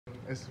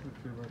That's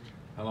pretty much.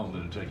 How long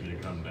did it take you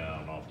to come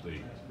down off the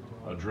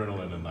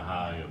adrenaline and the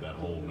high of that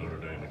whole Notre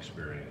Dame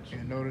experience?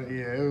 Yeah,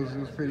 it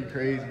was pretty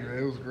crazy, man.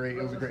 It was great.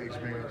 It was a great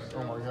experience.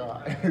 Oh my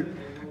God,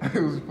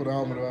 it was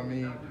phenomenal. I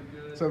mean,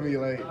 to me,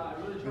 like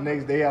the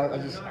next day, I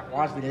just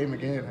watched the game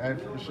again.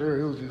 For sure,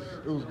 it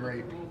was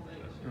great.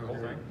 It was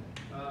great.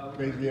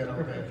 Basically, yeah,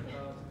 okay.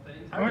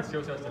 How would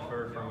skill sets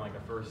differ from like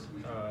a first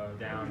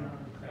down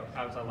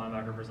outside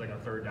linebacker versus like a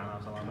third down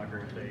outside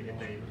linebacker if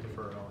they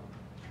differ at all?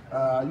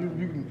 You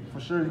can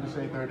for sure you can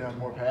say third down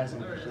more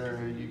passing for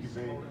sure. You can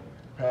say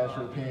pass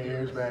for 10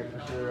 years back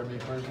for sure. I mean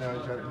first down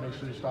you try to make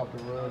sure you stop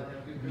the run,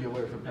 be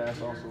alert for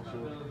pass also.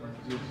 So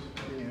just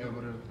being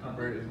able to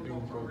convert and do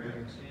both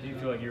things. Do you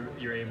feel like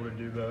you're able to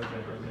do both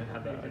and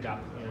have to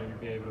adapt? You know, you'll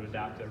be able to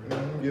adapt to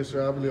everything. Yes,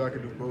 sir. I believe I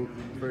can do both.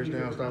 First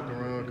down, stop the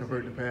run,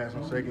 convert the pass.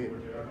 On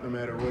second, no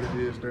matter what it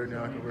is, third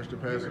down, I can rush the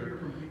passer,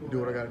 do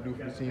what I got to do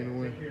for the team to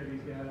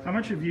win. How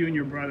much have you and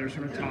your brother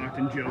sort of talked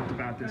and joked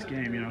about this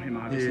game? You know, him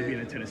obviously being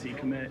a Tennessee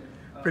commit.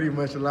 Pretty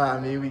much a lot. I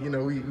mean,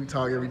 we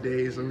talk every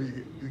day, so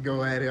we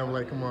go at it. I'm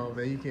like, come on,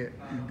 man, you can't.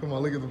 Come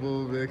on, look at the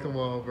Bulls, man. Come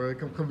on, bro.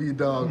 Come be a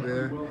dog,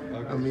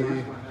 man. I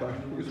mean,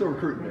 you're still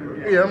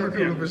recruiting, man. Yeah, I'm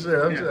recruiting for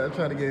sure. I'm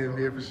trying to get him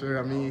here for sure.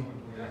 I mean,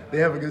 they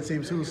have a good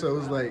team too, so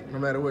it's like no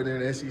matter what, they're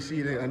in the SEC,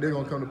 they're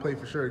gonna come to play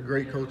for sure.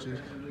 Great coaches.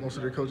 Most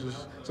of their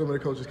coaches, some of the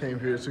coaches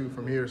came here too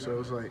from here, so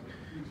it's like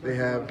they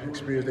have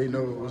experience. They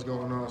know what's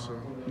going on, so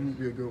it'll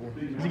be a good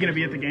one. Is he gonna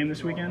be at the game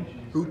this weekend?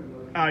 Who?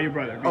 Your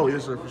brother. BJ. Oh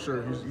yes, sir, for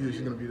sure.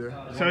 He's gonna be there.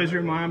 So is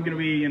your mom gonna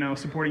be,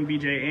 supporting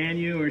BJ and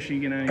you, or is she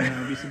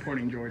gonna, be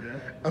supporting Georgia?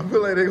 I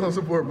feel like they're gonna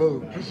support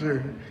both for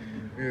sure.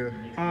 Yeah.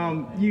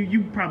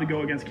 You probably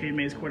go against Cade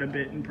Mays quite a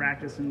bit in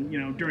practice, and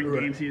during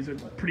games he has a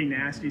pretty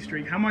nasty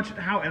streak.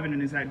 How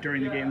evident is that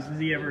during the games? Is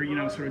he ever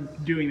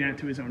at doing that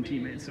to his own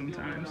teammates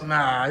sometimes?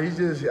 Nah, he's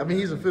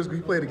a physical.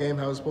 He played the game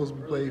how it's supposed to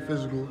be played,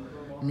 physical,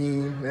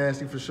 mean,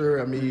 nasty for sure.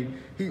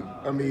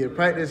 In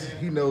practice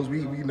he knows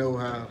we know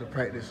how to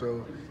practice.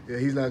 So yeah,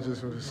 he's not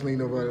just going to sling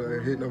nobody or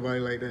hit nobody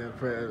like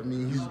that. I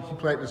mean, he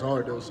practiced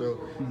hard though, so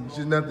it's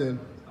just nothing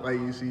like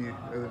you see.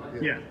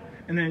 Yeah.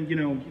 And then,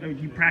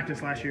 you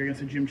practiced last year against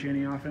the Jim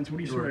Chaney offense. What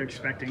are you sort of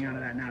expecting out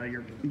of that now that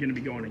you're going to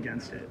be going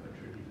against it?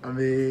 I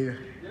mean,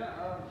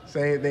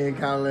 same thing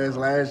kind of as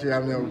last year.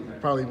 I mean, I'll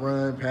probably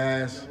run,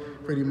 pass,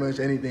 pretty much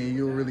anything.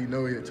 You don't really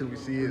know it until we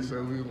see it,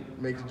 so we'll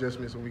make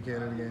adjustments when we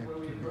can in the game.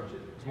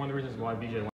 It's one of the reasons why BJ